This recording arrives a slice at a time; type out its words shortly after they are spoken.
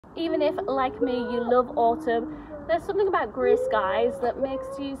Even if, like me, you love autumn, there's something about grey skies that makes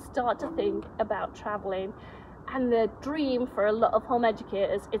you start to think about travelling. And the dream for a lot of home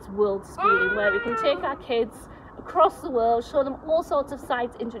educators is world schooling, where we can take our kids across the world, show them all sorts of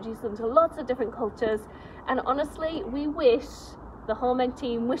sights, introduce them to lots of different cultures. And honestly, we wish, the home ed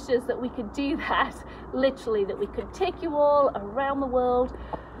team wishes, that we could do that, literally, that we could take you all around the world,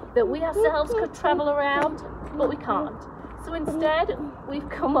 that we ourselves could travel around, but we can't. So instead, we've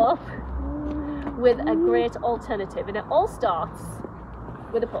come up with a great alternative, and it all starts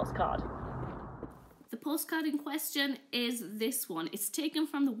with a postcard. The postcard in question is this one. It's taken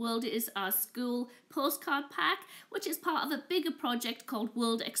from the World is Our School Postcard pack, which is part of a bigger project called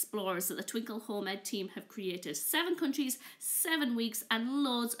World Explorers that the Twinkl Home Ed team have created. 7 countries, 7 weeks, and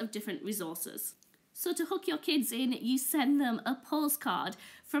loads of different resources. So to hook your kids in, you send them a postcard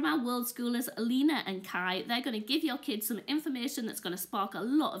from our world schoolers, Alina and Kai. They're going to give your kids some information that's going to spark a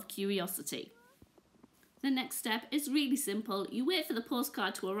lot of curiosity. The next step is really simple. You wait for the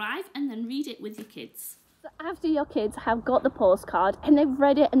postcard to arrive and then read it with your kids. So after your kids have got the postcard and they've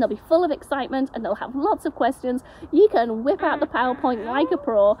read it and they'll be full of excitement and they'll have lots of questions, you can whip out the PowerPoint like a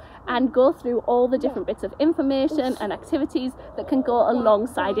pro and go through all the different bits of information and activities that can go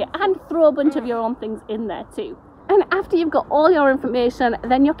alongside it, and throw a bunch of your own things in there too. And after you've got all your information,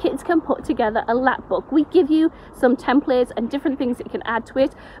 then your kids can put together a lapbook. We give you some templates and different things that you can add to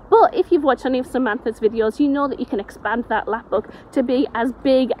it. But if you've watched any of Samantha's videos, you know that you can expand that lapbook to be as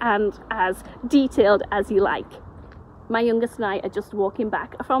big and as detailed as you like. My youngest and I are just walking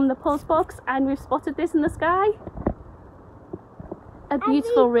back from the post box and we've spotted this in the sky. A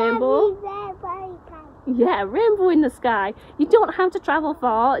beautiful rainbow. Yeah, rainbow in the sky. You don't have to travel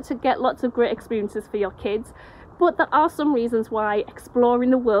far to get lots of great experiences for your kids. But there are some reasons why exploring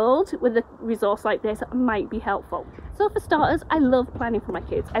the world with a resource like this might be helpful. So for starters, I love planning for my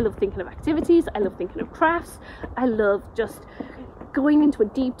kids. I love thinking of activities, I love thinking of crafts, I love just going into a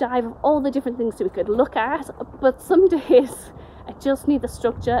deep dive of all the different things that we could look at. But some days I just need the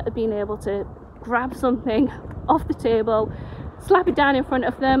structure of being able to grab something off the table, slap it down in front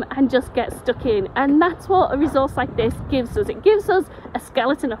of them and just get stuck in. And that's what a resource like this gives us. It gives us a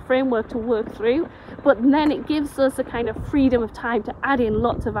skeleton, a framework to work through, but then it gives us a kind of freedom of time to add in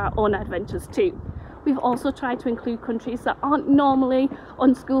lots of our own adventures too. We've also tried to include countries that aren't normally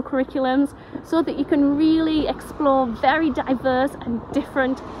on school curriculums, so that you can really explore very diverse and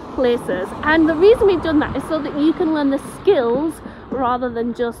different places. And the reason we've done that is so that you can learn the skills rather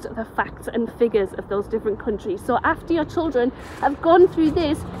than just the facts and figures of those different countries. So after your children have gone through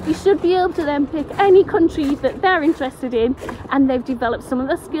this, you should be able to then pick any country that they're interested in, and they've developed some of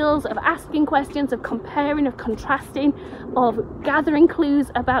the skills of asking questions, of comparing, of contrasting, of gathering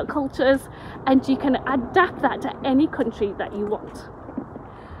clues about cultures, and you can adapt that to any country that you want.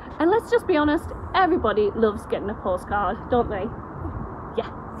 And let's just be honest, everybody loves getting a postcard, don't they? Yeah.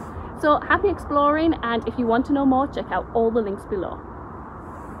 So happy exploring, and if you want to know more, check out all the links below.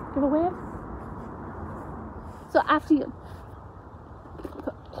 Give a wave. So after you...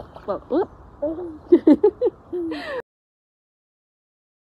 Well,